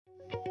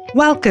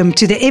Welcome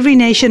to the Every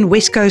Nation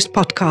West Coast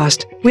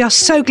podcast. We are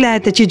so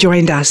glad that you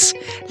joined us.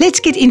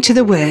 Let's get into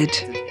the Word.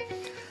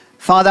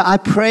 Father, I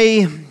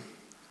pray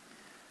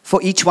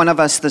for each one of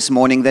us this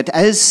morning that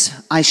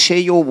as I share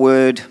your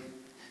word,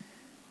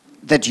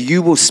 that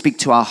you will speak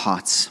to our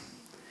hearts.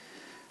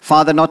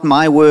 Father, not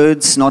my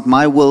words, not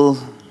my will,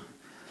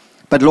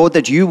 but Lord,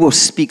 that you will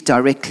speak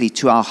directly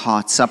to our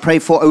hearts. I pray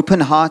for open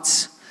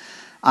hearts.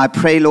 I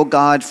pray, Lord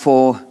God,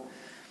 for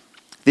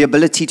the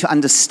ability to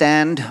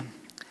understand.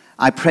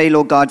 I pray,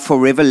 Lord God, for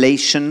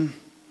revelation.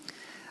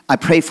 I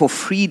pray for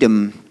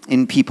freedom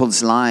in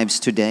people's lives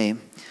today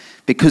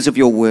because of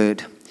your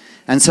word.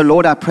 And so,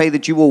 Lord, I pray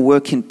that you will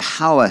work in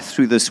power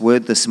through this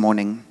word this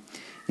morning.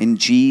 In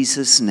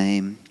Jesus'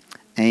 name,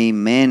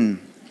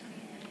 amen.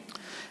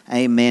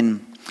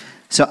 Amen.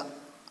 So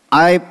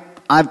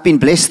I've been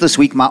blessed this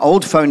week. My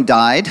old phone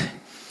died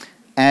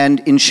and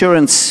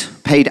insurance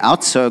paid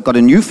out, so I got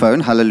a new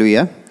phone.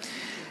 Hallelujah.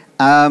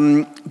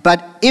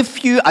 But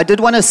I did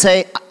want to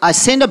say, I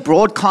send a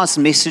broadcast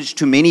message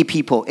to many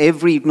people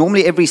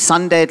normally every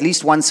Sunday, at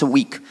least once a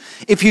week.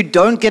 If you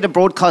don't get a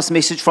broadcast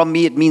message from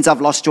me, it means I've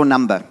lost your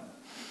number.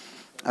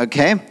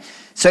 Okay?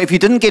 So if you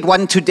didn't get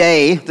one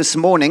today, this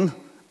morning,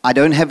 I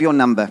don't have your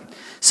number.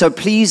 So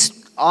please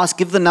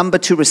give the number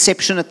to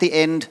reception at the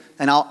end,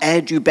 and I'll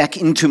add you back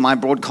into my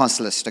broadcast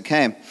list,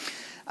 okay?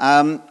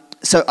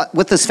 So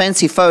with this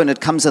fancy phone,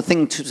 it comes a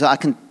thing so I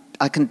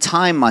can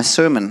time my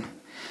sermon.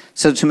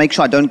 So to make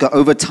sure I don't go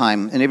over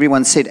time. And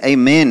everyone said,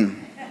 amen.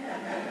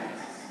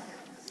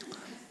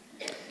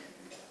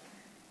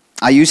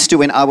 I used to,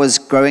 when I was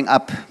growing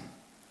up,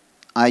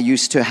 I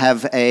used to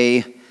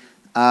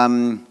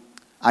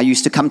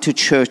come to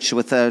church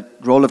with a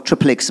roll of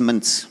XXX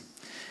mints.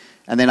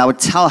 And then I would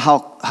tell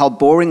how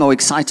boring or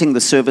exciting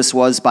the service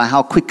was by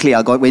how quickly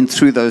I went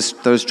through those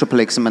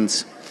XXX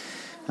mints.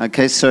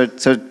 Okay, so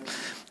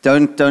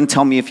don't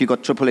tell me if you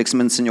got XXX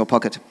mints in your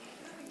pocket.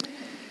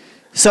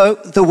 So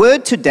the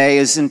word today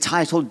is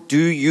entitled, Do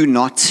You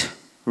Not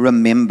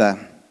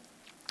Remember?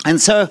 And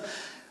so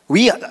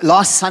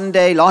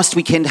last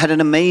weekend, had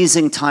an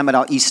amazing time at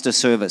our Easter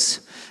service.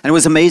 And it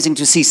was amazing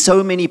to see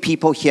so many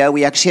people here.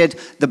 We actually had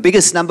the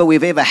biggest number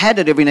we've ever had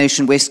at Every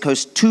Nation West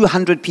Coast,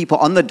 200 people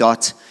on the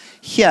dot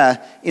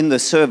here in the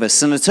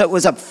service. And so it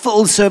was a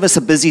full service,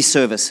 a busy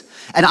service.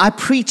 And I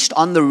preached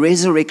on the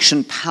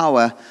resurrection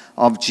power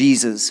of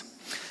Jesus.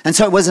 And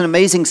so it was an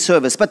amazing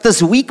service. But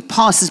this week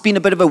past has been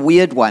a bit of a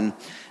weird one.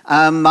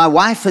 My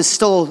wife is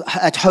still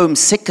at home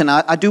sick, and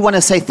I do want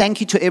to say thank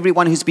you to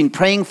everyone who's been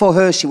praying for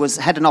her. She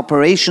had an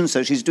operation,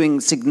 so she's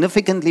doing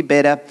significantly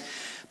better.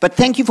 But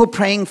thank you for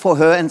praying for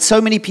her, and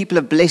so many people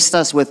have blessed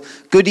us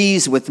with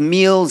goodies, with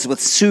meals, with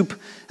soup,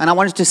 and I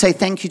wanted to say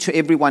thank you to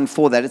everyone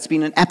for that. It's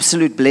been an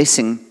absolute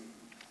blessing.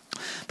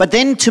 But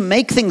then to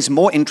make things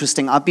more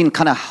interesting, I've been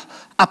kind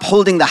of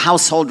upholding the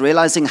household,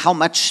 realizing how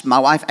much my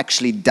wife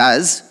actually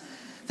does.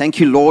 Thank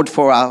you, Lord,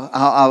 for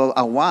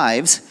our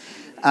wives.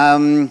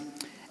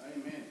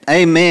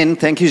 Amen.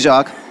 Thank you,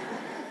 Jacques.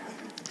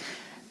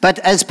 But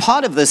as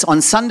part of this,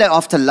 on Sunday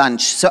after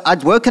lunch, so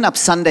I'd woken up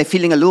Sunday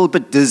feeling a little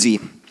bit dizzy.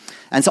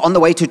 And so on the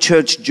way to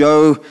church,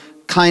 Joe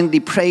kindly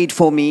prayed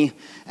for me.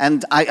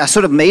 And I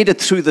sort of made it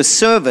through the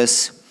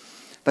service,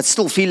 but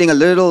still feeling a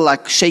little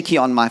like shaky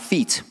on my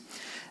feet.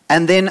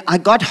 And then I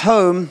got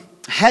home,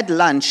 had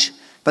lunch,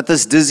 but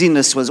this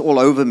dizziness was all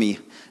over me.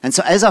 And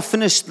so as I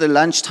finished the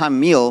lunchtime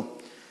meal,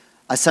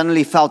 I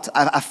suddenly felt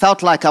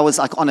like I was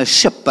like on a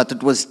ship, but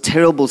it was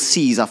terrible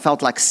seas. I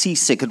felt like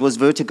seasick. It was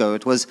vertigo.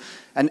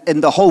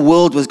 And the whole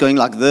world was going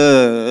like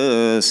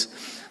this.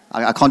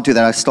 I can't do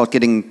that. I start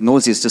getting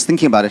nauseous just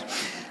thinking about it.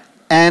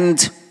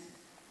 And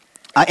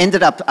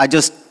I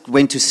just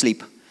went to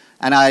sleep.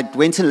 And I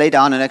went and lay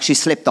down and actually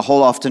slept the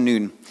whole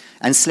afternoon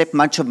and slept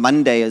much of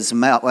Monday as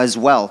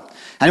well.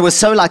 And it was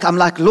so I'm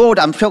like, Lord,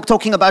 I'm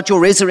talking about your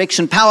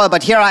resurrection power,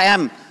 but here I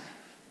am,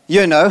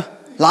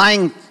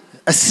 lying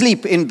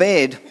asleep in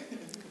bed.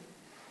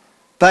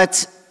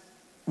 But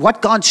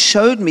what God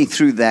showed me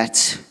through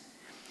that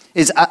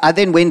is I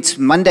then went,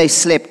 Monday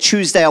slept,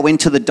 Tuesday I went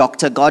to the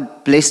doctor.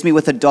 God blessed me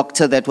with a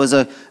doctor that was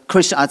a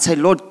Christian. I'd say,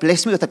 Lord,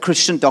 bless me with a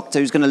Christian doctor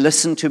who's going to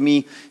listen to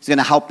me, who's going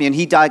to help me. And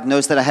he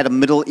diagnosed that I had a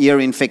middle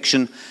ear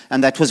infection,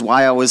 and that was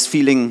why I was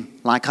feeling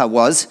like I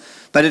was.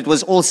 But it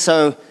was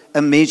also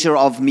a measure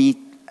of me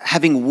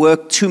having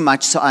worked too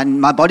much, so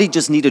my body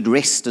just needed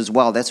rest as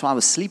well. That's why I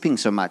was sleeping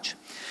so much.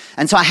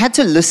 And so I had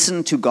to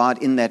listen to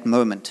God in that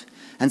moment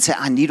and say,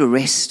 I need a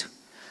rest.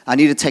 I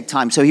need to take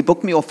time. So he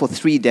booked me off for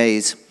 3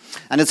 days.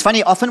 And it's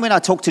funny, often when I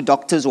talk to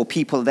doctors or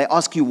people, they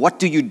ask you, what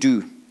do you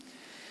do?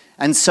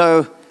 And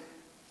so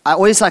I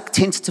always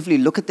tentatively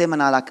look at them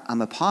and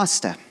I'm a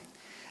pastor.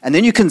 And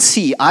then you can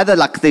see either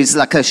there's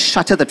a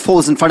shutter that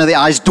falls in front of their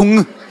eyes,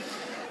 dung,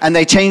 and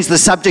they change the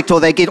subject, or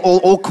they get all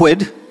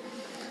awkward.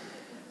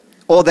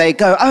 Or they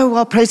go, oh,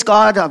 well, praise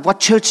God, what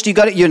church do you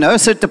go to?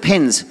 So it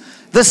depends.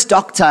 This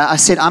doctor, I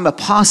said, I'm a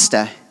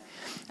pastor.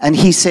 And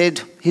he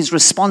said, his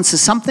response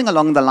is something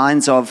along the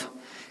lines of,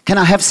 can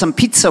I have some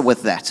pizza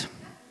with that?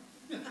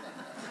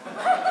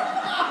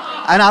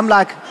 And I'm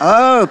like,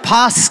 oh,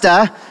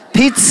 pastor,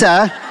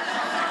 Pizza.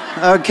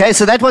 Okay,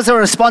 so that was a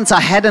response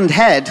I hadn't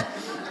had.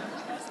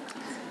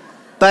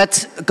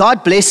 But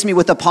God blessed me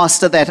with a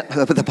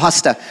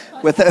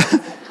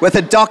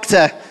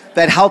doctor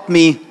that helped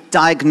me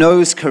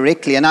diagnose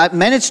correctly, and I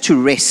managed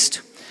to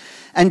rest.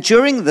 And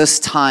during this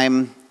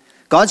time,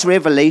 God's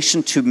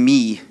revelation to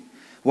me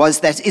was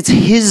that it's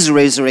His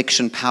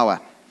resurrection power.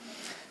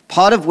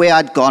 Part of where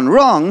I'd gone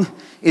wrong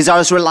is I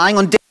was relying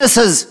on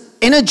Dennis's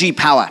energy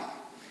power,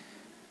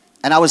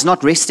 and I was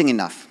not resting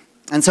enough.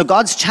 And so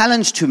God's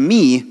challenge to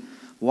me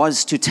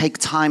was to take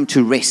time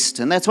to rest.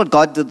 And that's what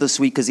God did this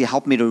week, is He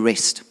helped me to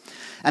rest.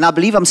 And I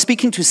believe I'm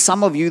speaking to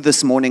some of you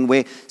this morning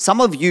where some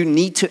of you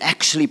need to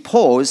actually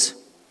pause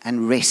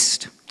and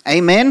rest.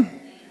 Amen?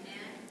 Amen.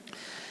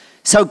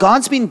 So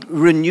God's been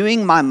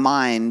renewing my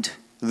mind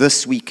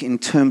this week in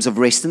terms of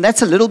rest. And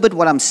that's a little bit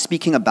what I'm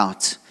speaking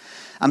about.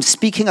 I'm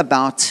speaking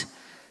about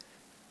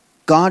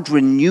God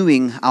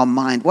renewing our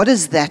mind. What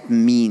does that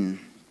mean?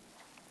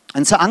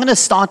 And so I'm going to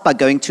start by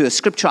going to a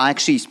scripture I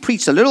actually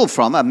preached a little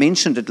from. I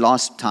mentioned it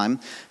last time.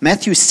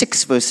 Matthew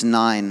 6, verse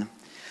 9.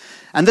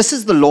 And this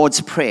is the Lord's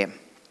Prayer.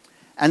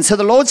 And so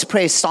the Lord's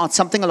Prayer starts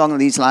something along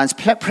these lines.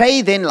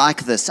 Pray then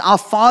like this. Our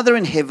Father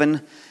in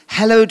heaven,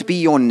 hallowed be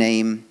your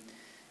name.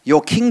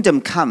 Your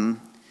kingdom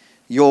come.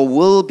 Your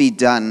will be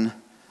done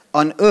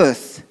on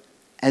earth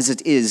as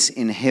it is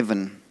in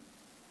heaven.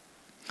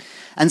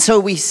 And so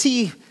we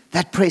see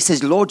that prayer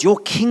says, Lord, your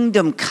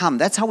kingdom come.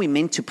 That's how we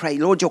meant to pray.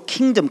 Lord, your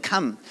kingdom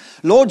come.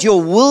 Lord,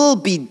 your will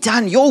be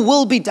done. Your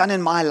will be done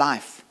in my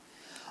life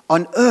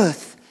on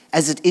earth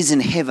as it is in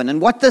heaven. And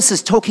what this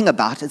is talking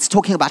about, it's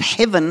talking about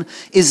heaven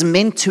is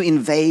meant to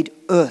invade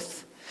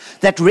earth.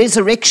 That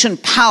resurrection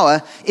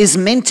power is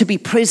meant to be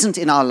present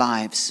in our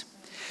lives.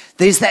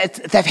 There's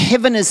that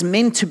heaven is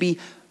meant to be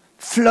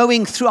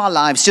flowing through our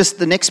lives. Just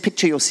the next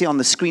picture you'll see on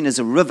the screen is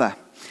a river.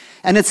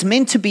 And it's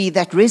meant to be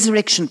that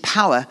resurrection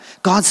power,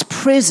 God's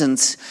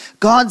presence,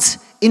 God's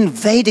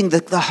invading,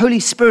 the Holy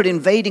Spirit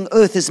invading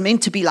earth is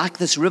meant to be like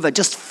this river,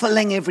 just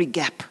filling every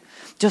gap,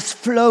 just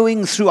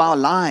flowing through our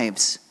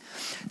lives.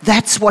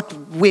 That's what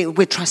we're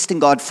trusting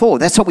God for.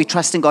 That's what we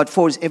trust in God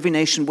for as Every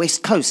Nation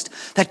West Coast.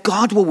 That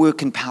God will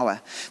work in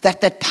power.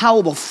 That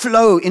power will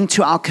flow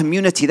into our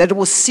community. That it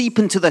will seep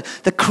into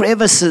the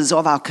crevices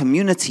of our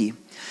community.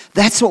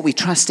 That's what we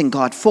trust in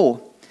God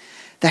for.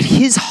 That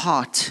His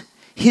heart,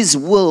 His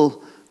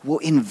will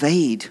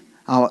invade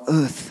our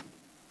earth.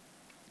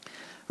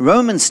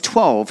 Romans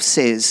 12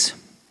 says,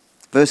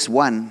 verse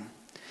 1,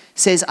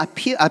 says, I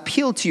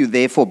appeal to you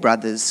therefore,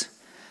 brothers,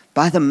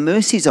 by the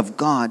mercies of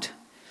God,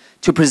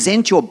 to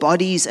present your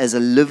bodies as a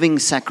living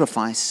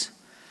sacrifice,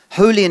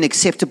 holy and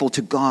acceptable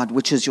to God,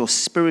 which is your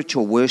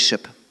spiritual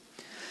worship.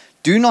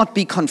 Do not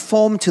be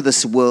conformed to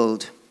this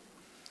world,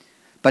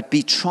 but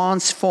be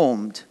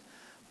transformed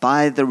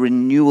by the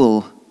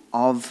renewal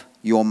of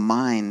your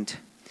mind,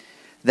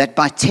 that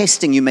by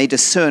testing you may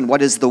discern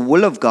what is the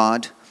will of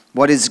God,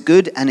 what is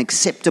good and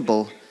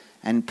acceptable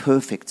and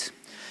perfect.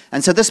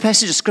 And so this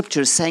passage of scripture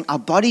is saying our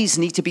bodies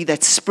need to be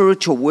that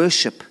spiritual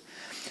worship.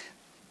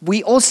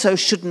 We also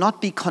should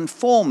not be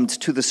conformed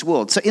to this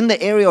world. So in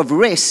the area of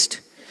rest,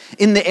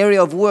 in the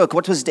area of work,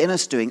 what was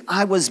Dennis doing?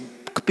 I was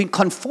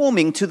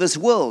conforming to this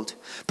world.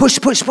 Push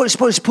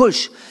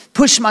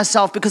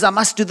myself because I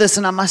must do this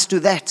and I must do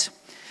that.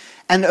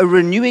 And a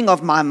renewing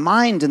of my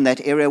mind in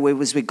that area where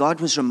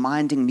God was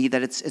reminding me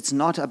that it's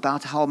not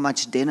about how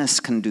much Dennis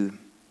can do.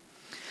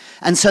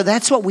 And so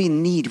that's what we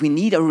need. We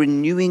need a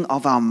renewing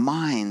of our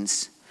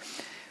minds.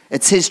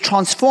 It says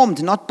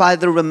transformed, not by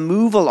the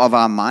removal of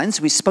our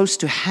minds. We're supposed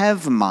to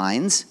have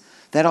minds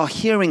that are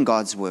hearing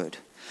God's word.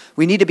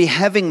 We need to be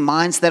having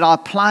minds that are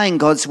applying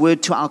God's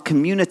word to our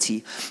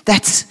community.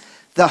 That's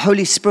the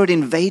Holy Spirit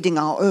invading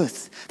our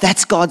earth.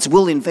 That's God's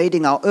will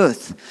invading our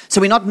earth. So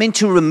we're not meant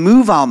to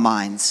remove our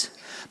minds,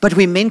 but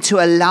we're meant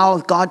to allow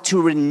God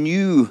to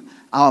renew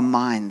our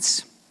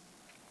minds.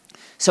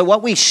 So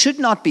what we should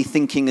not be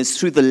thinking is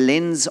through the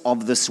lens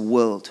of this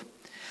world.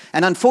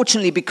 And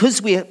unfortunately, because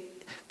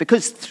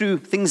through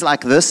things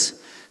like this,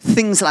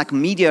 things like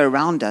media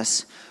around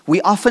us,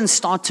 we often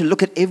start to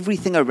look at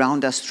everything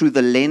around us through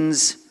the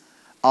lens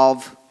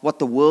of what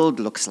the world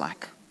looks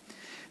like.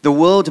 The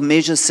world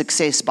measures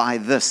success by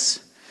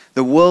this.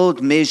 The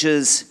world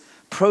measures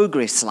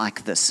progress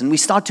like this. And we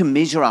start to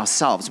measure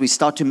ourselves. We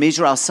start to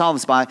measure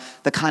ourselves by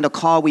the kind of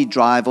car we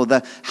drive, or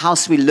the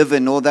house we live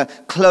in, or the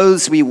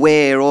clothes we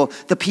wear, or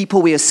the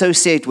people we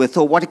associate with,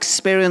 or what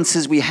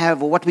experiences we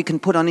have, or what we can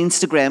put on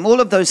Instagram. All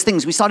of those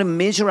things. We start to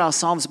measure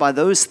ourselves by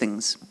those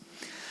things.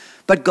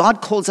 But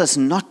God calls us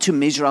not to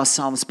measure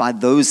ourselves by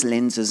those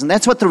lenses. And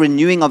that's what the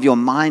renewing of your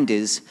mind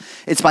is.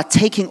 It's by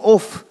taking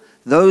off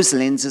those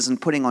lenses and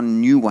putting on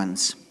new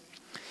ones.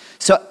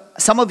 So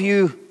some of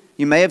you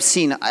may have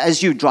seen,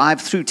 as you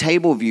drive through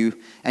Tableview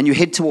and you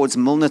head towards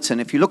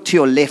Milnerton, if you look to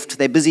your left,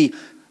 they're busy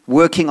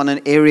working on an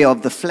area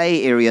of the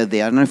Flay area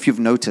there. I don't know if you've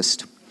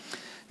noticed.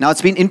 Now,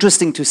 it's been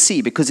interesting to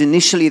see, because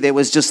initially there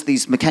was just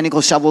these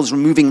mechanical shovels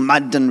removing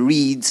mud and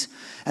reeds.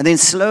 And then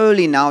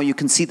slowly now you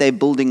can see they're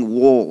building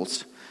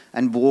walls.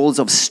 and walls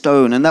of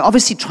stone. And they're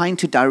obviously trying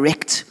to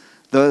direct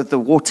the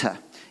water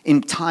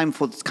in time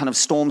for kind of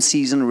storm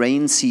season,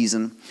 rain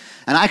season.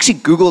 And I actually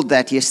Googled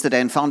that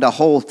yesterday and found a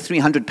whole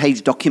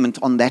 300-page document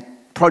on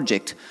that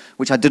project,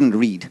 which I didn't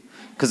read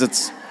because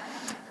it's.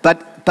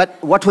 But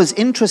what was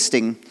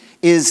interesting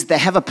is they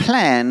have a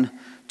plan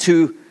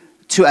to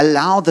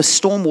allow the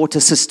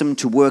stormwater system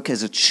to work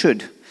as it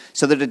should,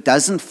 so that it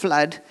doesn't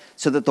flood,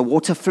 so that the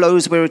water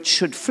flows where it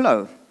should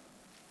flow.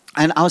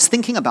 And I was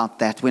thinking about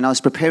that when I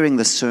was preparing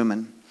this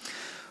sermon.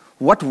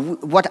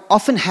 What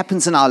often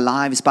happens in our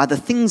lives by the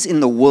things in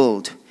the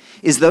world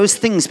is those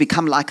things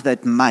become like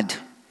that mud.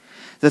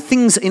 The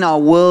things in our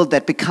world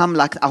that become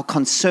like our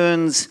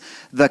concerns,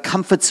 the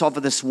comforts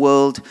of this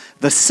world,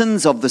 the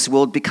sins of this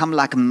world become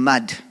like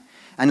mud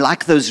and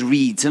like those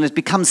reeds, and it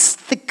becomes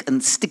thick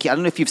and sticky. I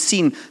don't know if you've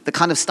seen the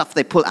kind of stuff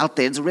they pull out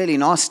there. It's really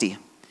nasty.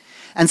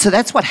 And so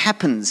that's what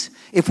happens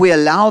if we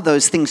allow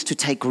those things to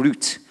take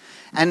root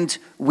and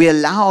we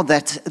allow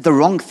the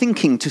wrong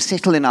thinking to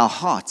settle in our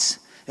hearts.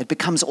 It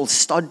becomes all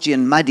stodgy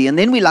and muddy. And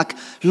then we're like,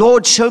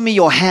 Lord, show me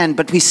your hand.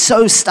 But we're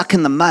so stuck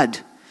in the mud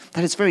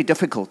that it's very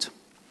difficult.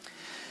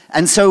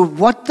 And so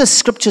what the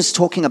scripture's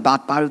talking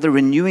about by the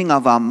renewing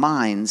of our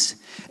minds,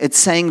 it's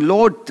saying,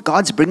 Lord,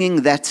 God's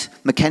bringing that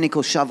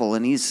mechanical shovel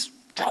and he's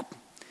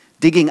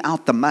digging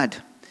out the mud.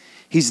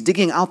 He's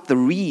digging out the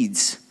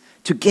reeds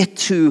to get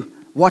to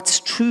what's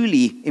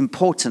truly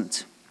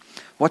important,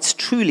 what's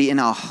truly in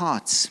our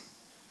hearts.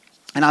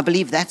 And I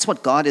believe that's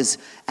what God is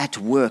at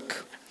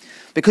work.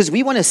 Because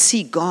we want to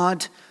see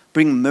God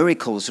bring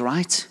miracles,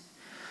 right?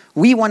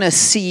 We want to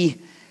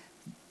see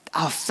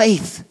our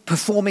faith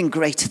performing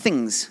great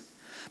things.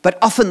 But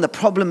often the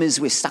problem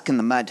is we're stuck in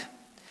the mud.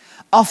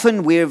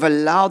 Often we've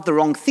allowed the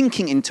wrong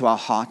thinking into our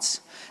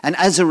hearts. And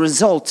as a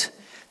result,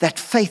 that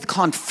faith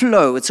can't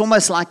flow. It's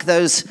almost like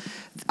the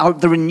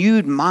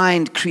renewed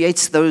mind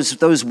creates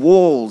those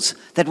walls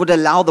that would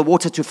allow the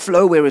water to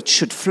flow where it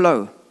should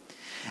flow.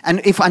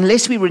 And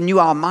unless we renew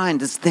our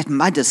mind, that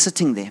mud is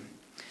sitting there.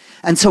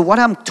 And so what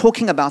I'm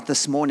talking about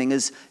this morning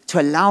is to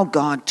allow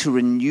God to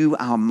renew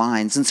our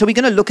minds. And so we're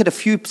going to look at a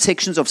few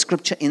sections of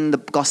scripture in the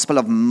Gospel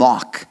of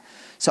Mark.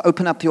 So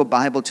open up your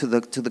Bible to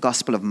the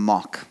Gospel of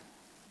Mark.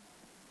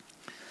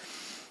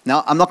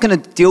 Now, I'm not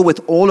going to deal with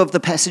all of the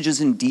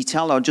passages in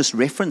detail. I'll just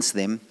reference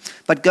them.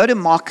 But go to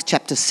Mark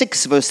chapter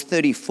 6, verse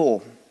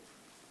 34.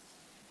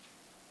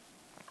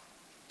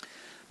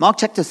 Mark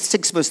chapter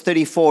 6, verse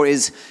 34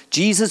 is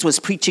Jesus was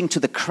preaching to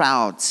the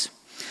crowds.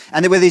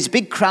 And there were these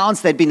big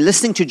crowds. They'd been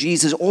listening to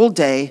Jesus all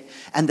day,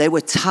 and they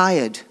were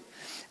tired,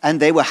 and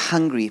they were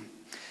hungry.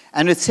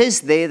 And it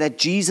says there that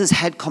Jesus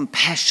had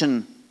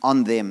compassion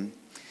on them.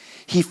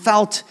 He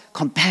felt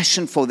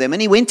compassion for them.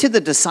 And he went to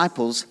the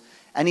disciples,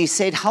 and he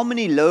said, how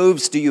many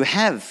loaves do you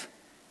have?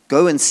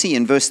 Go and see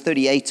in verse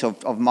 38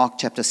 of Mark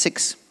chapter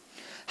 6.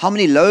 How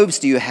many loaves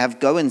do you have?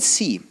 Go and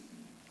see.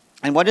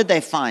 And what did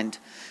they find?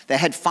 They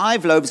had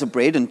 5 loaves of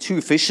bread and 2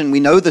 fish, and we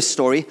know the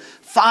story.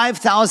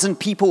 5,000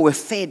 people were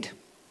fed.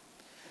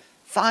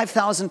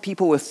 5,000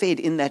 people were fed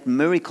in that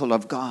miracle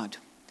of God.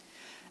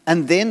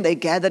 And then they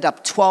gathered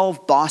up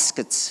 12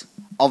 baskets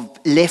of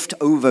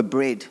leftover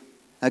bread.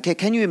 Okay,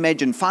 can you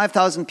imagine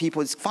 5,000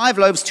 people? It's 5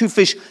 loaves, 2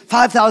 fish.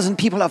 5,000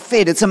 people are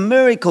fed. It's a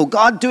miracle.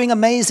 God doing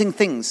amazing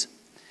things.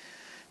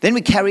 Then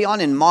we carry on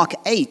in Mark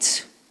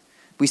 8.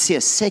 We see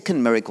a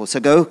second miracle.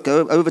 So go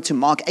over to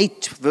Mark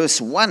 8,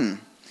 verse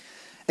 1.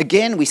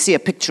 Again, we see a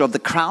picture of the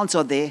crowds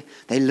are there.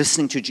 They're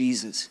listening to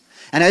Jesus.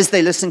 And as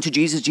they listen to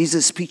Jesus,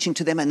 Jesus is preaching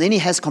to them, and then he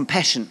has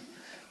compassion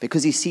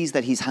because he sees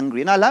that he's hungry.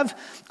 And I love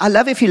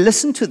if you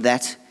listen to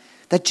that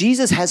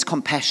Jesus has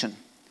compassion.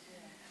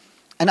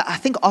 And I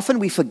think often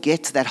we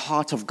forget that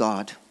heart of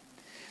God,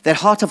 that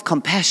heart of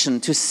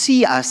compassion to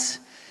see us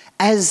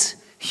as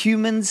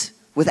humans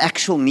with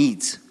actual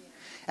needs.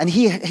 And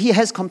he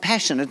has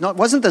compassion. It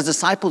wasn't the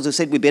disciples who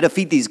said, we better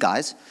feed these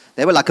guys.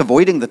 They were like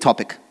avoiding the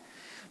topic.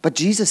 But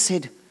Jesus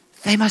said,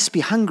 they must be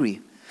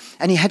hungry.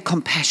 And he had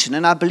compassion.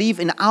 And I believe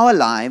in our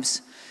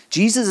lives,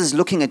 Jesus is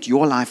looking at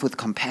your life with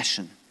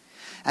compassion.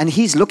 And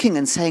he's looking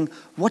and saying,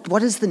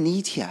 what is the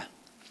need here?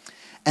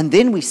 And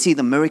then we see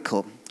the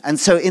miracle. And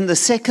so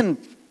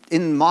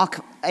in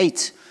Mark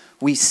 8,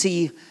 we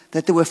see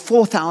that there were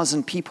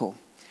 4,000 people.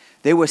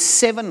 There were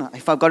 7,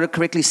 if I got it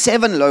correctly,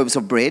 7 loaves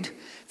of bread.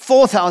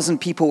 4,000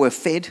 people were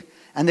fed.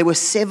 And there were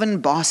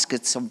 7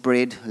 baskets of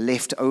bread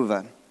left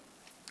over.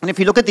 And if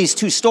you look at these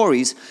 2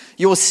 stories,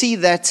 you'll see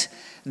that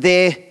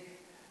the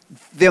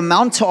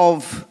amount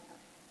of,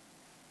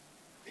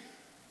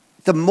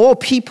 the more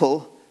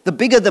people, the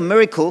bigger the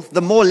miracle,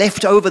 the more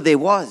left over there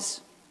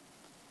was.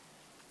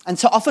 And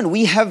so often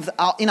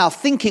in our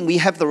thinking, we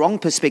have the wrong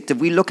perspective.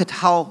 We look at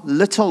how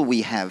little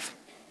we have.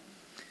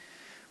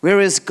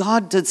 Whereas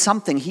God did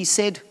something. He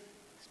said,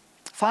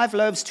 5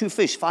 loaves, 2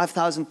 fish,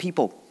 5,000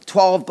 people,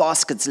 12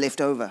 baskets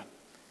left over.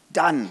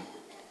 Done.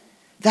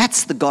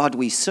 That's the God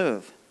we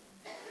serve.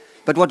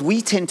 But what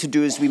we tend to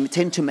do is we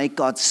tend to make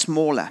God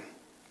smaller.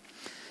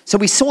 So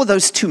we saw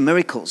those two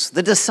miracles.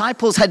 The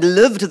disciples had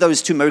lived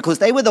those two miracles.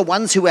 They were the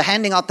ones who were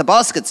handing out the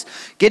baskets,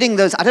 getting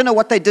those. I don't know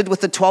what they did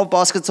with the 12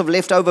 baskets of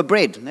leftover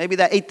bread. Maybe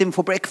they ate them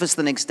for breakfast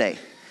the next day.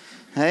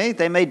 Hey,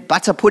 they made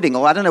butter pudding,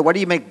 or I don't know, what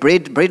do you make,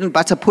 bread and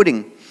butter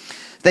pudding?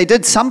 They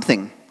did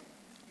something.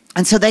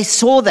 And so they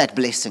saw that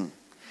blessing.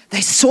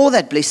 They saw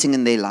that blessing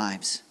in their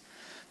lives.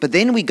 But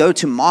then we go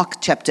to Mark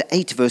chapter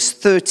 8, verse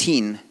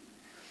 13,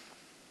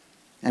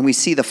 and we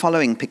see the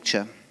following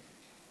picture.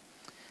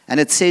 And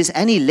it says,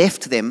 and he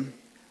left them,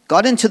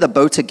 got into the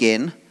boat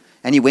again,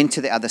 and he went to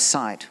the other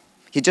side.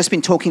 He'd just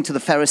been talking to the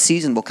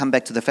Pharisees, and we'll come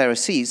back to the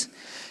Pharisees.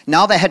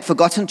 Now they had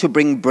forgotten to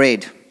bring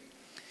bread.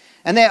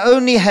 And they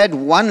only had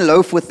one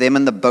loaf with them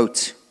in the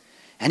boat.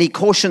 And he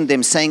cautioned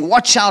them, saying,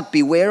 watch out,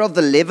 beware of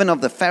the leaven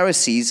of the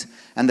Pharisees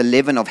and the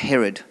leaven of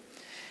Herod.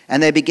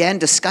 And they began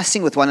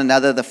discussing with one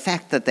another the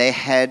fact that they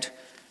had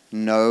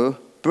no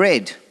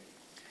bread.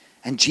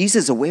 And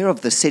Jesus, aware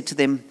of this, said to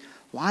them,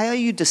 why are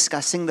you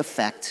discussing the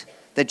fact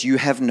that you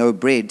have no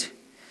bread?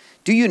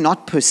 Do you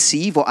not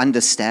perceive or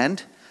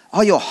understand?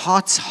 Are your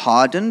hearts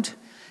hardened?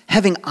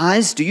 Having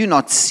eyes, do you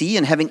not see?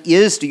 And having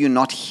ears, do you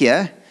not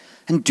hear?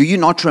 And do you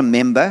not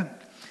remember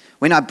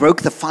when I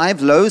broke the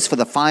 5 loaves for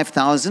the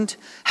 5,000?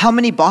 How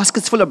many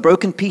baskets full of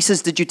broken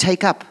pieces did you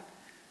take up?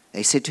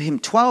 They said to him,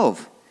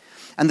 12.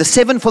 And the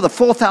 7 for the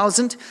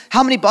 4,000?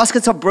 How many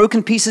baskets of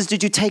broken pieces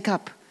did you take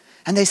up?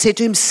 And they said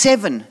to him,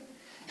 7.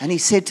 And he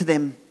said to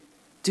them,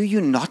 do you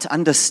not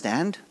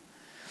understand?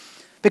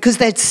 Because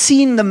they'd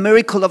seen the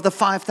miracle of the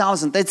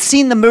 5,000. They'd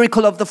seen the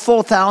miracle of the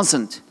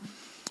 4,000.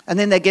 And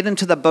then they get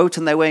into the boat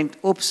and they went,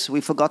 oops, we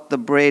forgot the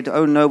bread.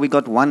 Oh no, we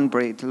got one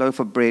loaf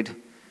of bread.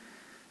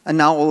 And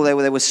now all they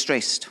were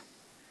stressed.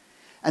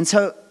 And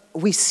so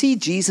we see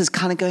Jesus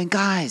kind of going,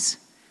 guys,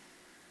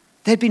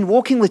 they'd been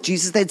walking with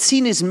Jesus. They'd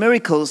seen his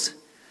miracles.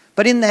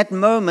 But in that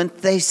moment,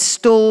 they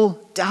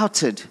still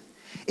doubted.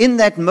 In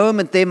that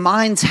moment, their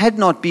minds had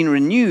not been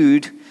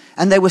renewed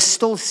and they were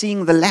still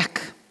seeing the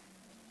lack.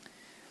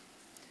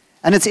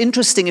 And it's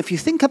interesting, if you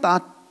think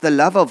about the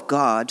love of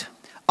God,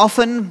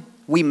 often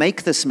we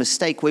make this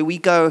mistake where we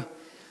go,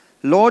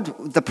 Lord,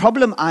 the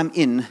problem I'm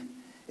in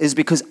is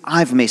because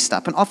I've messed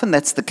up. And often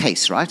that's the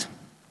case, right?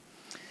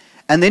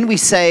 And then we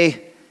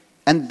say,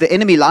 and the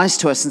enemy lies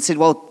to us and said,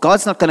 well,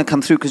 God's not going to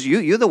come through because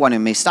you're the one who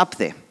messed up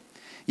there.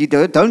 You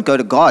don't go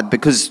to God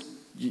because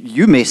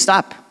you messed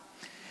up.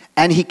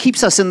 And he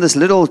keeps us in this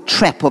little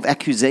trap of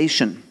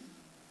accusation.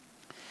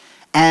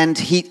 And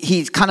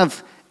he kind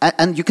of,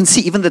 and you can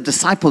see even the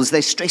disciples,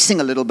 they're stressing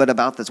a little bit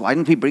about this. Why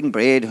didn't we bring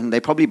bread? And they're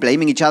probably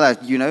blaming each other,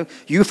 you know.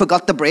 You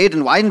forgot the bread,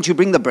 and why didn't you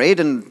bring the bread?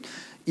 And,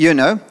 you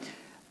know.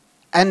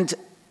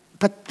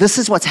 But this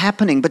is what's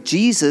happening. But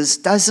Jesus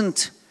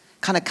doesn't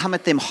kind of come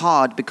at them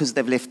hard because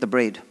they've left the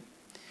bread.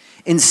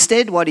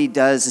 Instead, what he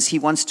does is he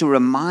wants to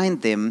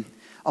remind them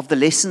of the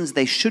lessons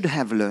they should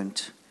have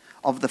learned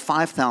of the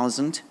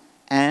 5,000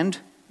 and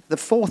the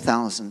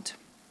 4,000.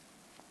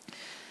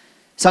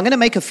 So I'm going to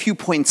make a few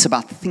points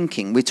about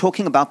thinking. We're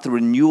talking about the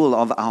renewal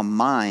of our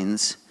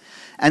minds.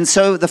 And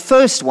so the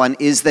first one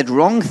is that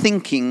wrong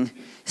thinking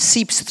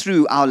seeps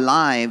through our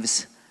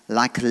lives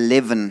like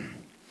leaven.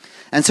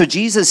 And so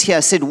Jesus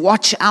here said,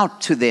 watch out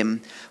to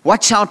them.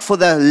 Watch out for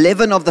the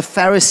leaven of the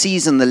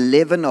Pharisees and the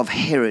leaven of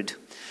Herod.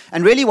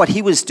 And really what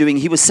he was doing,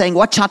 he was saying,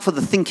 watch out for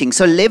the thinking.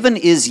 So leaven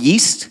is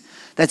yeast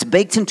that's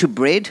baked into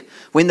bread.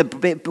 When the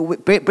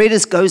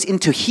bread goes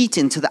into heat,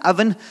 into the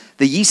oven,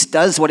 the yeast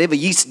does whatever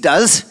yeast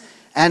does.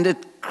 And it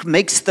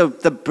makes the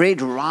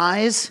bread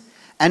rise,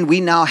 and we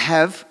now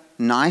have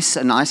a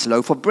nice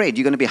loaf of bread.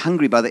 You're going to be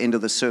hungry by the end of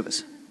the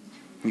service.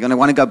 You're going to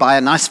want to go buy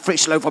a nice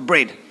fresh loaf of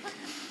bread.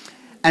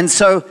 And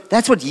so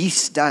that's what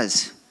yeast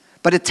does.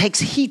 But it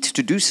takes heat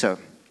to do so.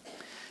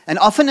 And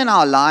often in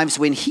our lives,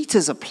 when heat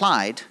is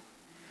applied,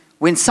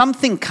 when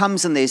something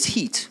comes and there's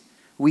heat,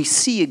 we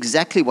see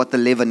exactly what the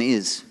leaven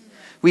is.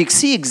 We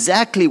see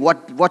exactly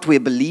what we're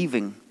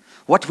believing,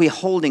 what we're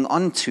holding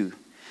on to.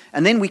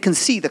 And then we can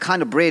see the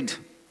kind of bread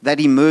that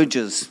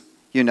emerges.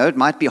 You know, it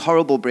might be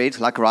horrible bread,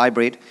 like rye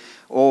bread,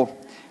 or,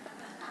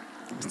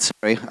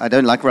 sorry, I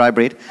don't like rye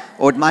bread,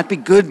 or it might be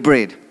good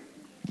bread.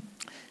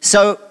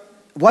 So,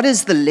 what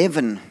is the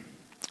leaven?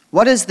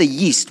 What is the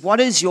yeast?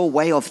 What is your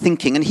way of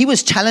thinking? And he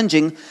was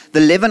challenging the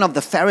leaven of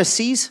the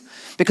Pharisees,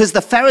 because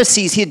the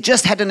Pharisees, he had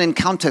just had an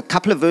encounter a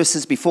couple of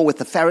verses before with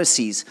the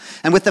Pharisees.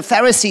 And with the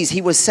Pharisees,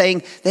 he was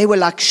saying, they were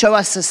like, show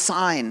us a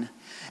sign.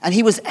 And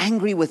he was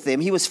angry with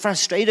them. He was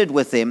frustrated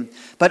with them.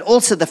 But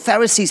also the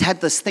Pharisees had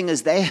this thing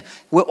as they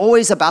were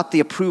always about the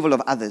approval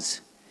of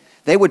others.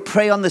 They would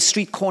pray on the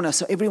street corner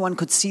so everyone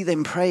could see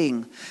them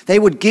praying. They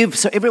would give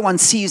so everyone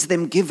sees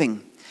them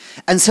giving.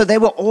 And so they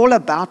were all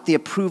about the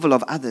approval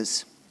of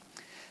others.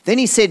 Then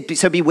he said,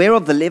 so beware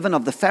of the leaven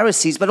of the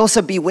Pharisees, but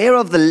also beware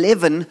of the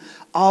leaven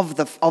of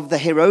the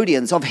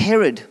Herodians, of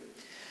Herod.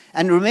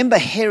 And remember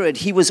Herod,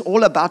 he was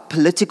all about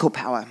political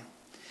power.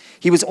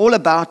 He was all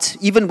about,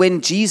 even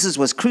when Jesus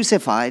was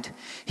crucified,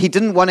 he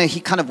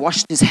kind of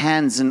washed his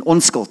hands in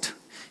onskalt.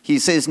 He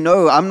says,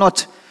 no, I'm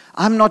not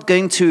I'm not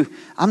going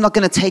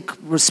to take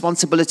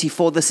responsibility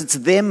for this. It's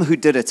them who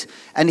did it.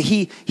 And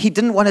he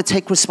didn't want to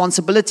take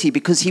responsibility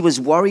because he was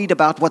worried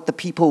about what the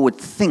people would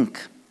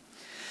think.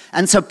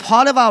 And so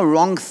part of our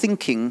wrong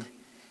thinking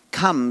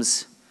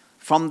comes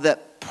from the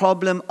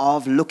problem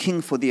of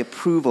looking for the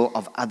approval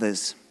of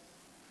others.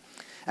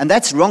 And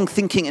that's wrong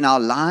thinking in our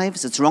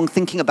lives. It's wrong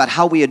thinking about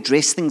how we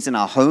address things in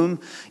our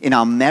home, in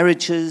our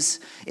marriages,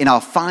 in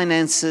our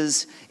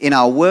finances, in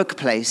our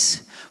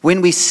workplace.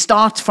 When we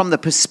start from the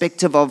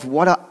perspective of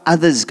what are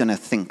others going to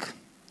think?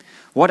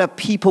 What are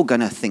people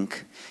going to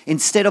think?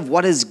 Instead of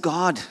what is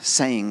God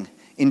saying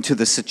into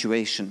the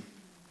situation.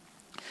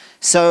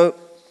 So,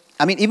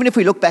 even if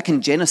we look back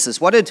in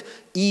Genesis, what did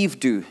Eve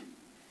do?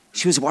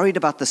 She was worried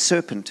about the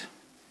serpent.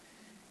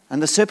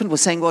 And the serpent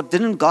was saying, well,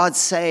 didn't God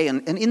say?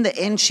 And in the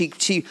end, she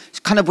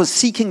kind of was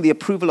seeking the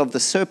approval of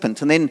the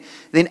serpent. And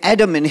then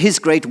Adam, in his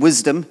great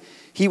wisdom,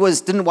 he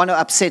didn't want to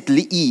upset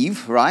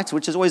Eve, right?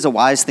 Which is always a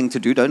wise thing to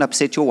do. Don't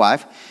upset your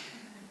wife.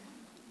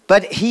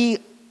 But he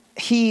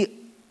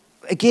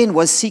again,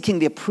 was seeking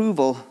the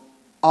approval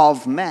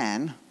of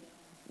man,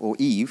 or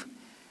Eve,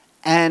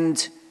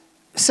 and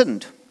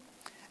sinned.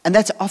 And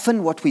that's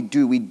often what we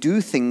do. We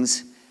do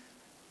things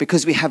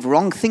because we have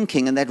wrong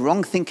thinking, and that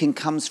wrong thinking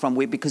comes from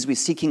because we're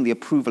seeking the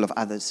approval of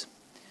others.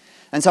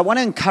 And so I want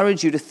to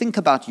encourage you to think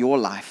about your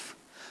life.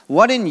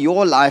 What in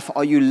your life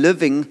are you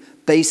living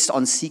based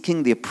on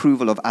seeking the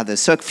approval of others?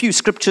 So a few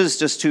scriptures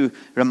just to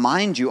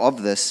remind you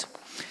of this.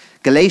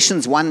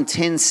 Galatians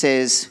 1:10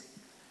 says,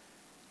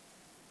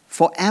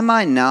 "For am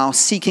I now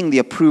seeking the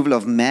approval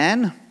of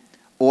man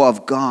or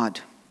of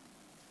God?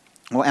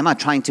 Or am I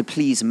trying to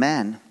please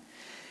man?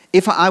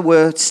 If I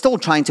were still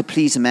trying to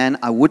please man,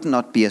 I would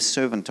not be a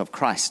servant of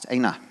Christ."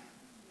 Aina.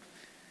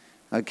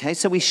 Okay,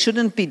 so we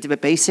shouldn't be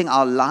basing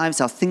our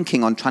lives, our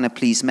thinking on trying to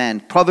please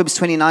man. Proverbs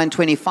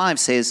 29:25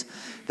 says,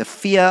 "The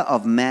fear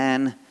of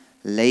man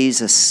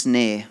lays a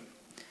snare,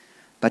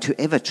 but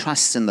whoever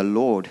trusts in the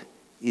Lord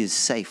is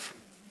safe."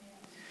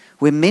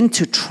 We're meant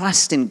to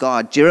trust in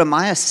God.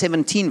 Jeremiah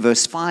 17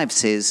 verse 5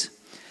 says,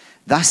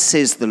 "Thus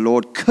says the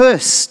Lord,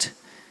 cursed,"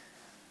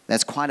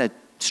 that's quite a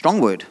strong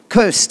word.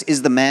 "Cursed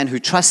is the man who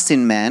trusts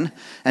in man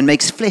and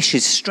makes flesh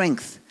his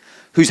strength,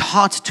 whose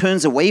heart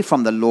turns away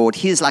from the Lord.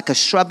 He is like a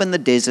shrub in the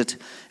desert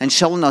and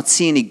shall not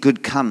see any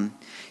good come.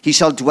 He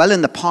shall dwell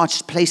in the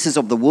parched places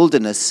of the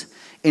wilderness,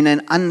 in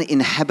an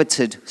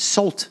uninhabited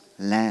salt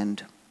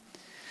land."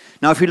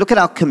 Now, if we look at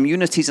our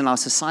communities and our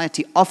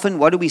society, often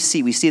what do we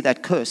see? We see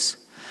that curse.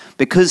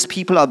 Because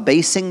people are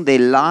basing their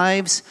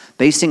lives,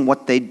 basing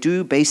what they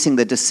do, basing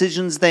the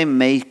decisions they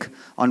make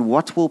on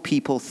what will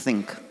people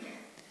think.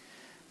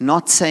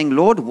 Not saying,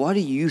 "Lord, what do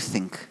you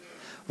think?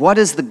 What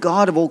does the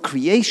God of all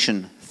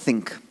creation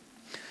think?"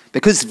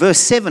 Because verse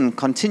 7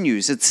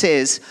 continues. It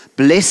says,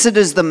 "Blessed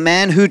is the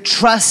man who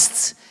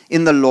trusts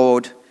in the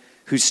Lord,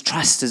 whose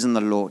trust is in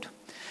the Lord."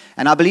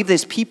 And I believe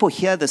there's people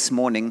here this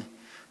morning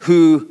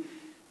who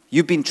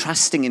you've been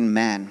trusting in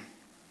man.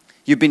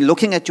 You've been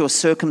looking at your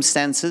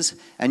circumstances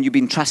and you've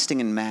been trusting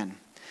in man.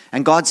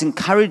 And God's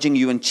encouraging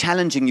you and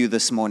challenging you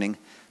this morning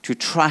to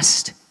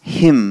trust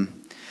Him.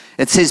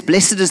 It says,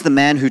 "Blessed is the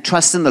man who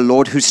trusts in the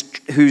Lord,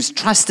 whose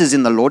trust is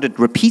in the Lord." It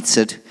repeats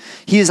it.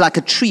 "He is like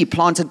a tree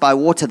planted by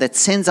water that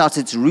sends out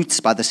its roots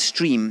by the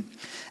stream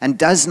and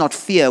does not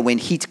fear when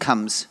heat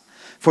comes,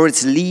 for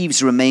its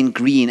leaves remain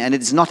green, and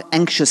it is not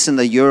anxious in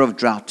the year of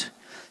drought,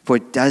 for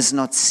it does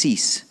not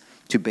cease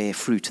to bear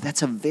fruit."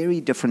 That's a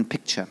very different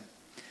picture.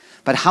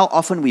 But how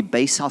often we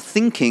base our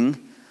thinking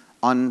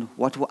on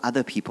what will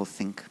other people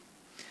think.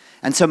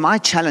 And so my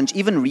challenge,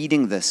 even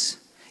reading this,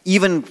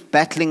 even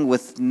battling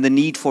with the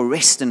need for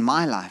rest in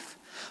my life,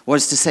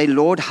 was to say,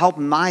 "Lord, help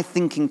my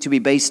thinking to be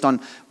based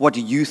on what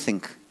you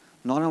think,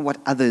 not on what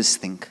others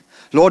think.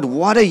 Lord,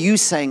 what are you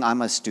saying I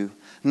must do?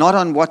 Not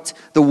on what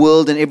the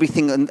world and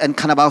everything and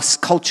kind of our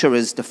culture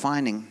is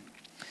defining."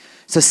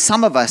 So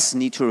some of us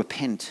need to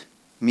repent,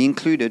 me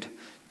included,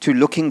 to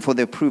looking for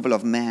the approval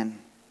of man.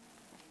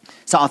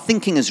 So our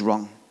thinking is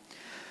wrong.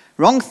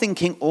 Wrong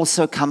thinking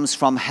also comes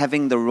from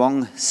having the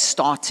wrong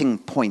starting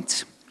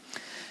point.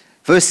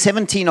 Verse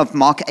 17 of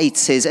Mark 8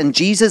 says, "And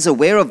Jesus,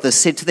 aware of this,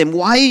 said to them,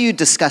 'Why are you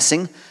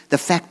discussing the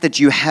fact that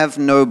you have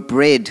no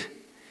bread?'"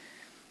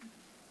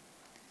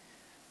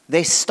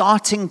 Their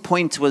starting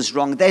point was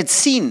wrong. They had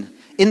seen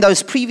in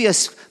those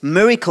previous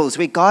miracles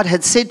where God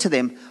had said to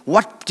them,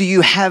 "What do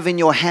you have in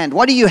your hand?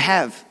 What do you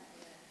have?"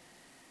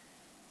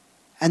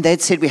 And they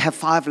had said, "We have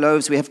 5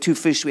 loaves, we have 2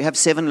 fish, we have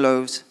 7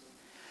 loaves."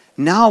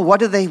 Now, what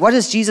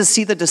does Jesus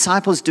see the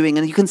disciples doing?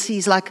 And you can see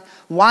he's like,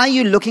 "Why are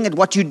you looking at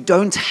what you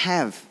don't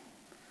have?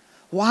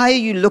 Why are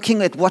you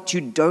looking at what you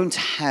don't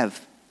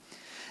have?"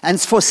 And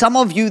for some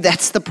of you,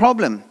 that's the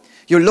problem.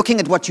 You're looking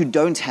at what you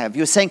don't have.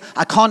 You're saying,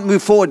 "I can't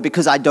move forward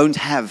because I don't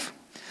have.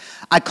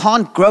 I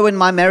can't grow in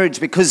my marriage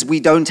because we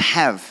don't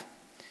have.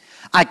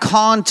 I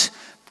can't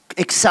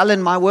excel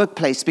in my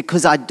workplace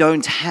because I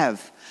don't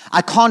have.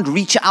 I can't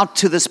reach out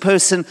to this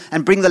person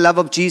and bring the love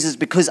of Jesus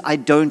because I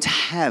don't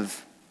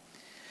have."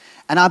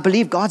 And I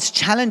believe God's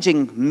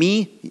challenging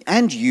me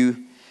and you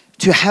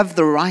to have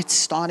the right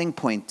starting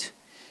point,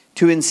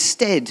 to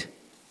instead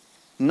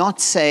not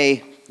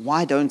say,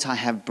 why don't I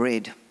have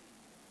bread?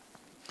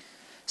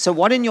 So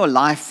what in your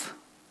life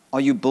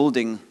are you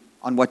building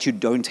on what you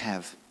don't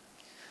have?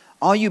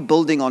 Are you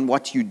building on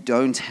what you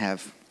don't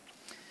have?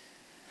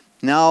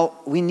 Now,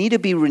 we need to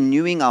be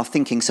renewing our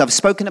thinking. So I've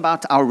spoken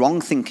about our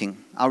wrong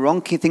thinking. Our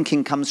wrong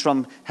thinking comes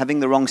from having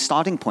the wrong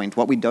starting point,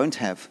 what we don't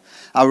have.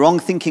 Our wrong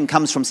thinking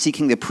comes from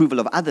seeking the approval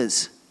of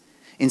others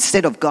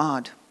instead of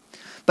God.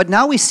 But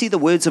now we see the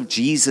words of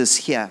Jesus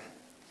here.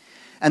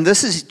 And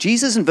this is,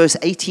 Jesus in verse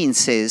 18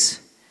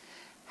 says,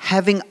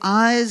 having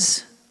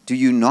eyes do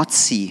you not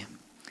see,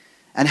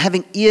 and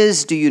having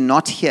ears do you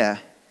not hear,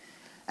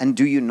 and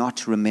do you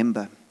not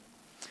remember?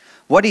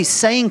 What he's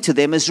saying to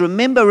them is,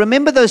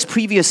 remember those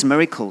previous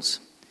miracles.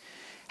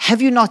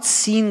 Have you not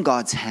seen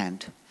God's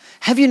hand?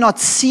 Have you not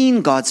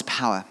seen God's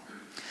power?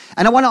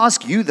 And I want to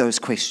ask you those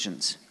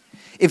questions.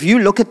 If you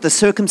look at the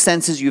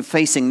circumstances you're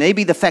facing,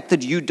 maybe the fact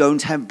that you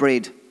don't have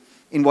bread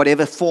in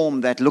whatever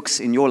form that looks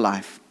in your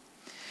life,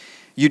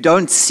 you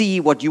don't see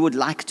what you would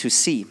like to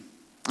see.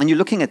 And you're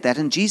looking at that,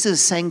 and Jesus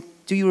is saying,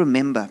 do you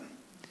remember?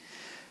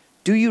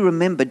 Do you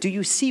remember? Do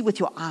you see with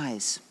your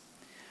eyes?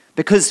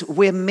 Because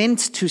we're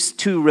meant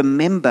to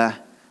remember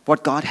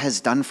what God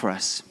has done for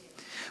us.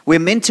 We're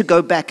meant to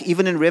go back,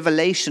 even in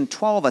Revelation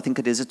 12, I think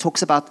it is. It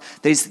talks about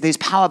there's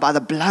power by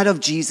the blood of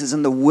Jesus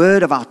and the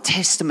word of our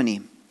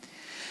testimony.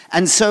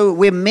 And so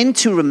we're meant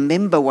to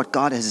remember what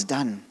God has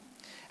done.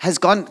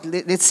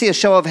 Let's see a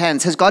show of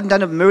hands. Has God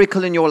done a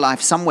miracle in your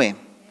life somewhere?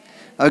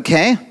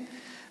 Okay.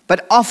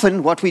 But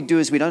often what we do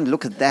is we don't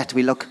look at that.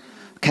 We look,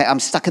 okay,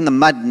 I'm stuck in the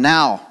mud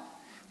now.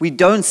 We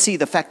don't see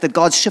the fact that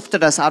God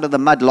shifted us out of the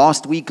mud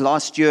last week,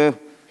 last year,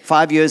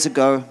 5 years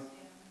ago.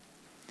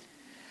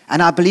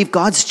 And I believe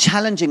God's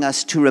challenging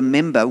us to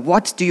remember.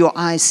 What do your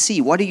eyes see?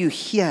 What do you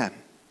hear?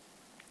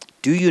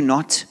 Do you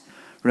not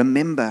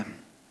remember?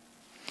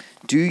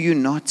 Do you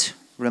not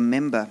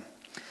remember?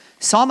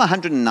 Psalm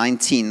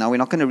 119. Now, we're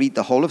not going to read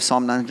the whole of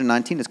Psalm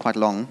 119. It's quite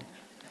long.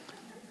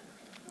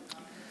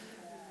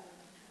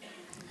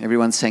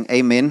 Everyone's saying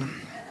amen.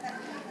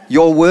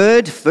 Your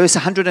word, verse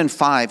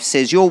 105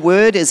 says, your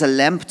word is a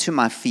lamp to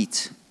my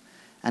feet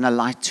and a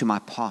light to my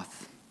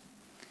path.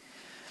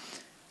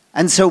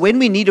 And so when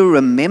we need to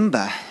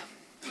remember,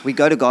 we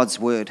go to God's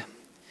word.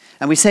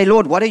 And we say,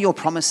 Lord, what are your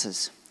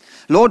promises?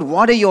 Lord,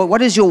 what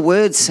is your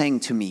word saying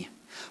to me?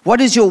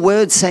 What is your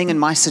word saying in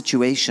my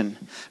situation?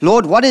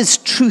 Lord, what is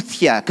truth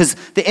here? Because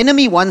the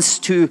enemy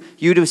wants you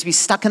to be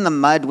stuck in the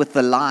mud with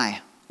the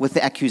lie, with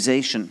the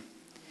accusation.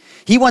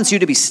 He wants you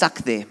to be stuck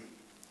there.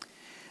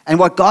 And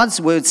what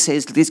God's word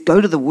says is go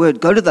to the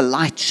word, go to the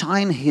light,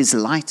 shine his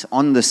light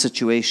on the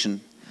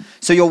situation.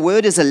 So your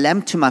word is a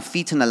lamp to my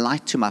feet and a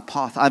light to my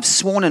path. I've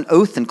sworn an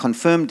oath and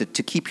confirmed it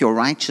to keep your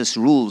righteous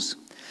rules.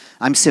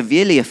 I'm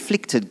severely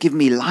afflicted. Give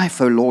me life,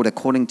 O Lord,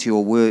 according to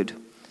your word.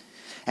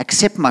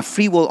 Accept my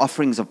freewill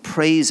offerings of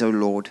praise, O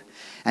Lord,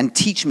 and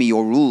teach me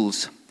your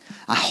rules.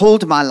 I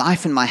hold my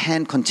life in my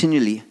hand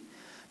continually,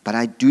 but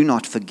I do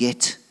not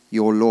forget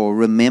your law.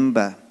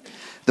 Remember,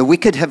 the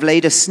wicked have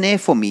laid a snare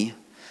for me,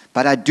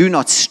 but I do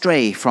not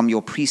stray from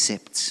your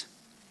precepts.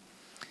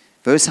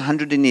 Verse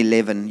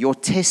 111, your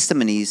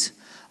testimonies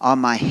are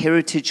my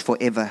heritage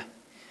forever,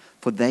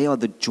 for they are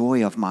the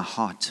joy of my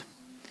heart.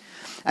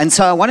 And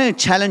so I want to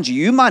challenge you.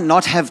 You might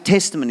not have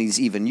testimonies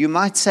even. You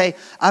might say,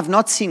 I've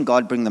not seen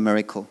God bring the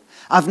miracle.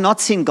 I've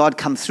not seen God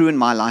come through in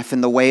my life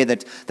in the way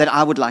that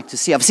I would like to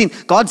see. I've seen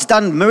God's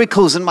done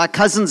miracles in my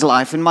cousin's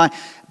life,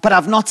 but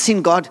I've not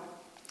seen God.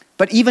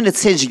 But even it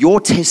says your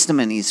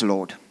testimonies,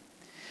 Lord.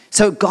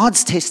 So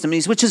God's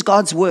testimonies, which is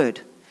God's word.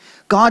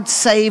 God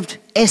saved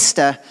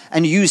Esther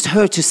and used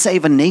her to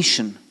save a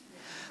nation.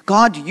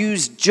 God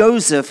used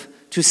Joseph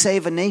to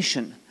save a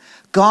nation.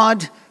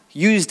 God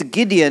used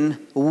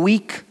Gideon,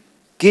 weak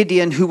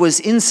Gideon, who was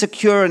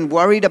insecure and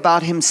worried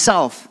about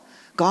himself.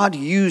 God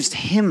used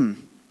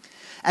him.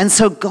 And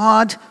so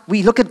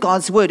we look at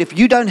God's word. If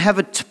you don't have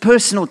a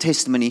personal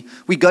testimony,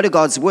 we go to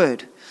God's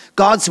word.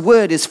 God's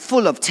word is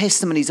full of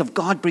testimonies of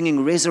God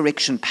bringing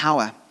resurrection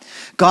power.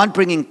 God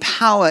bringing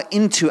power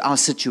into our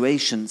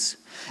situations.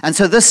 And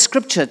so this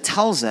scripture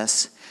tells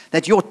us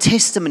that your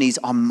testimonies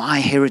are my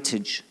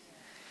heritage.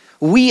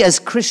 We as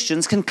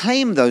Christians can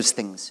claim those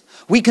things.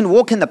 We can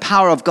walk in the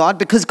power of God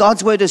because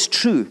God's word is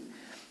true.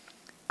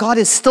 God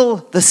is still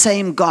the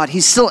same God.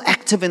 He's still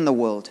active in the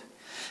world.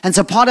 And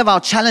so part of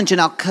our challenge in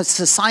our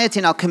society,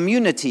 in our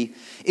community,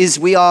 is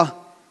we're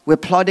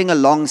plodding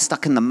along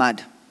stuck in the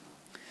mud.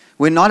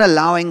 We're not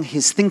allowing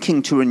his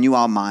thinking to renew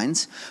our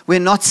minds. We're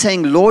not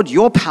saying, Lord,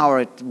 your power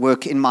at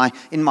work in my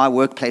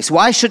workplace.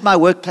 Why should my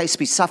workplace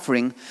be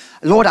suffering?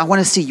 Lord, I want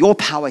to see your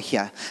power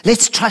here.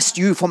 Let's trust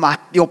you for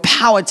your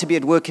power to be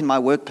at work in my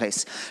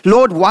workplace.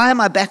 Lord, why am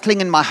I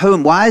battling in my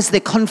home? Why is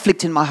there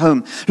conflict in my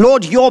home?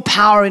 Lord, your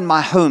power in my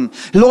home.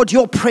 Lord,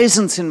 your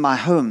presence in my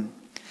home.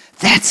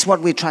 That's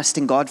what we're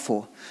trusting God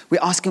for.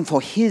 We're asking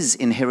for his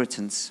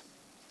inheritance.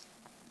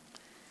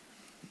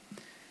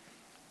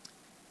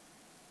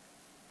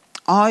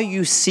 Are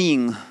you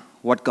seeing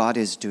what God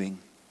is doing?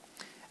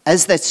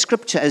 As that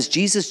scripture, as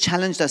Jesus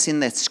challenged us in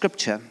that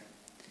scripture,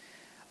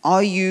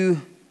 are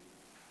you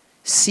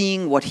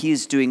seeing what he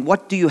is doing?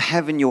 What do you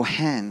have in your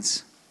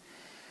hands?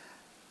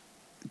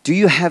 Do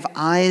you have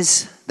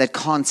eyes that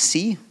can't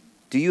see?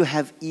 Do you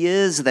have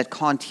ears that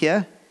can't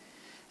hear?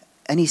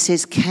 And he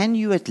says, can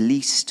you at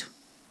least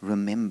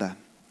remember?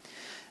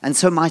 And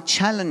so my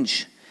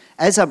challenge,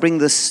 as I bring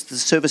this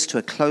service to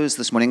a close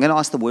this morning, I'm going to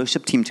ask the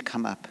worship team to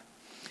come up,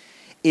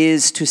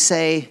 is to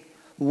say,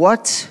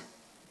 what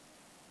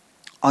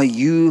are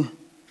you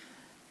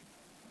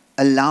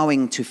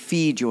allowing to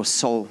feed your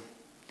soul?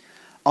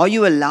 Are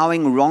you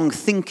allowing wrong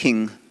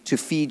thinking to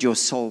feed your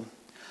soul?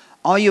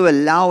 Are you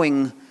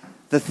allowing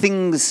the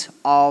things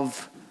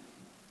of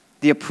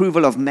the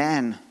approval of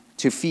man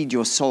to feed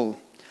your soul?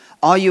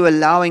 Are you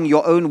allowing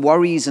your own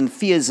worries and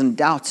fears and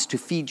doubts to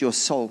feed your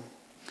soul?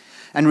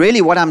 And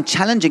really what I'm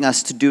challenging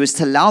us to do is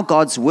to allow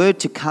God's word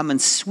to come and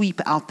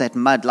sweep out that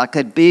mud like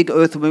a big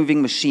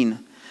earth-moving machine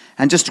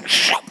and just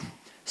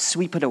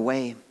sweep it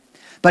away.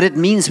 But it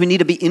means we need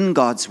to be in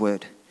God's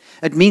word.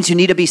 It means you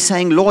need to be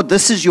saying, Lord,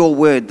 this is your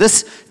word.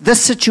 This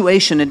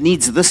situation, it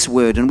needs this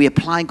word. And we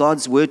apply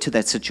God's word to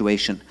that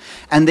situation.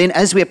 And then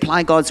as we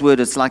apply God's word,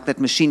 it's like that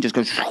machine just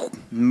goes,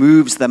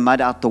 moves the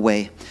mud out the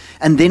way.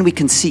 And then we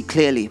can see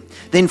clearly.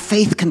 Then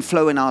faith can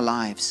flow in our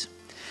lives.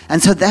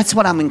 And so that's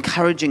what I'm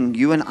encouraging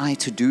you and I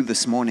to do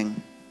this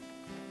morning.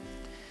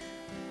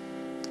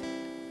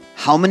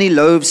 How many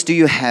loaves do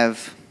you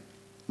have?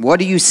 What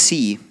do you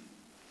see?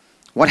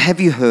 What have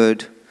you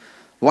heard?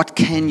 What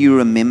can you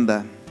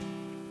remember?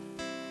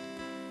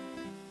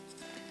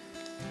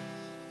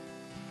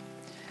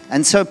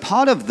 And so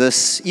part of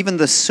this, even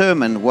this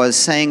sermon, was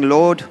saying,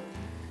 Lord,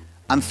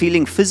 I'm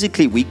feeling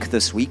physically weak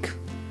this week.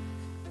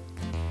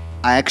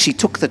 I actually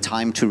took the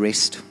time to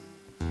rest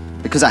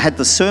because I had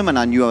the sermon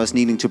I knew I was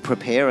needing to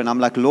prepare. And I'm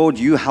like, Lord,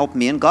 you help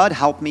me. And God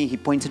helped me. He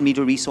pointed me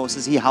to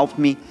resources. He helped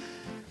me.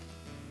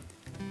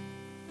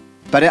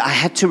 But I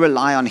had to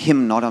rely on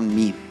him, not on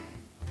me.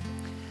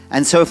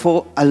 And so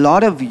for a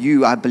lot of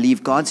you, I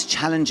believe God's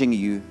challenging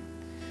you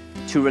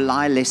to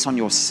rely less on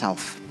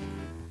yourself,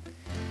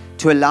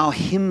 to allow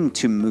him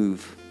to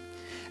move.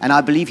 And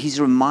I believe he's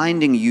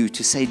reminding you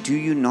to say, do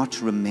you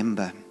not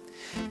remember?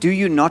 Do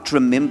you not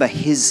remember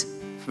his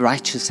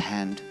righteous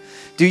hand?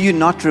 Do you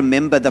not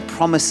remember the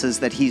promises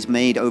that he's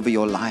made over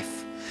your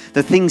life?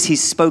 The things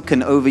he's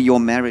spoken over your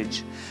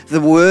marriage?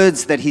 The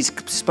words that he's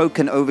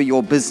spoken over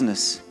your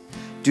business?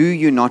 Do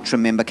you not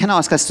remember? Can I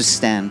ask us to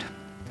stand?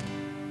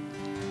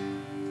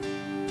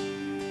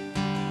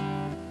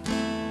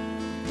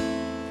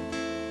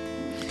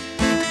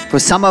 For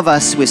some of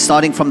us, we're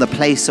starting from the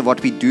place of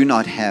what we do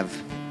not have.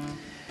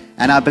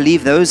 And I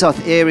believe those are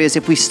areas,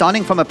 if we're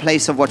starting from a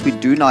place of what we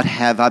do not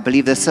have, I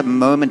believe there's a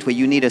moment where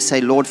you need to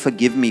say, Lord,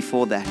 forgive me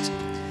for that.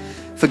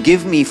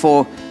 Forgive me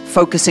for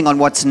focusing on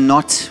what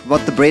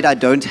the bread I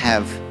don't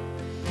have,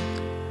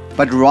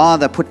 but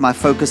rather put my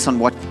focus on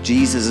what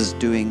Jesus is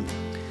doing,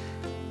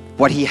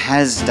 what he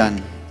has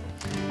done,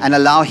 and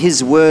allow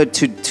his word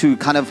to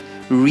kind of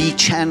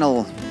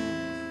rechannel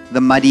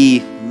the muddy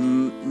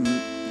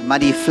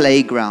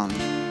playground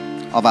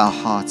of our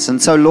hearts. And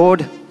so,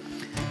 Lord,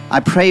 I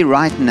pray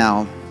right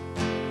now,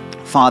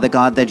 Father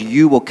God, that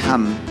you will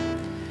come.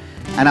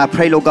 And I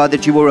pray, Lord God,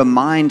 that you will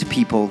remind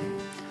people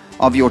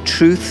of your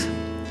truth.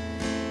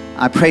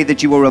 I pray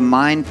that you will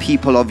remind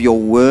people of your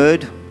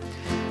word.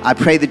 I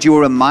pray that you will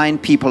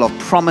remind people of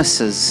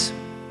promises.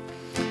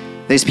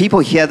 There's people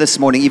here this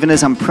morning, even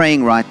as I'm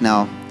praying right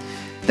now,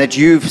 that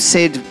you've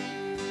said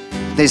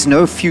there's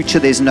no future,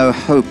 there's no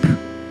hope.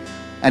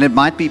 And it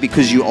might be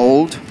because you're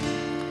old.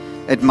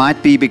 It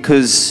might be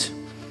because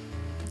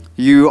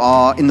you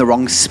are in the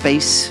wrong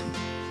space.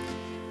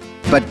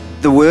 But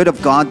the word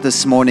of God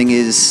this morning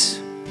is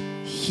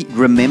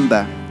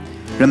remember.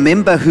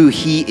 Remember who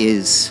he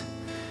is.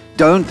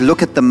 Don't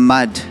look at the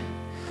mud.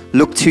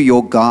 Look to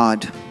your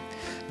God.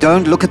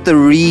 Don't look at the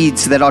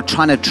reeds that are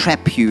trying to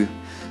trap you.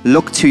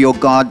 Look to your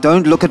God.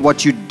 Don't look at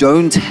what you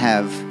don't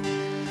have.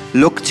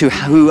 Look to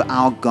who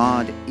our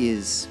God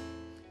is.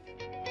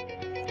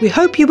 We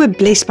hope you were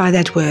blessed by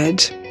that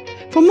word.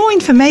 For more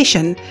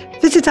information,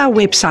 visit our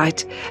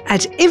website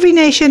at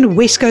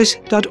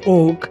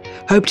everynationwestcoast.org.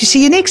 Hope to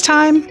see you next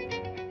time.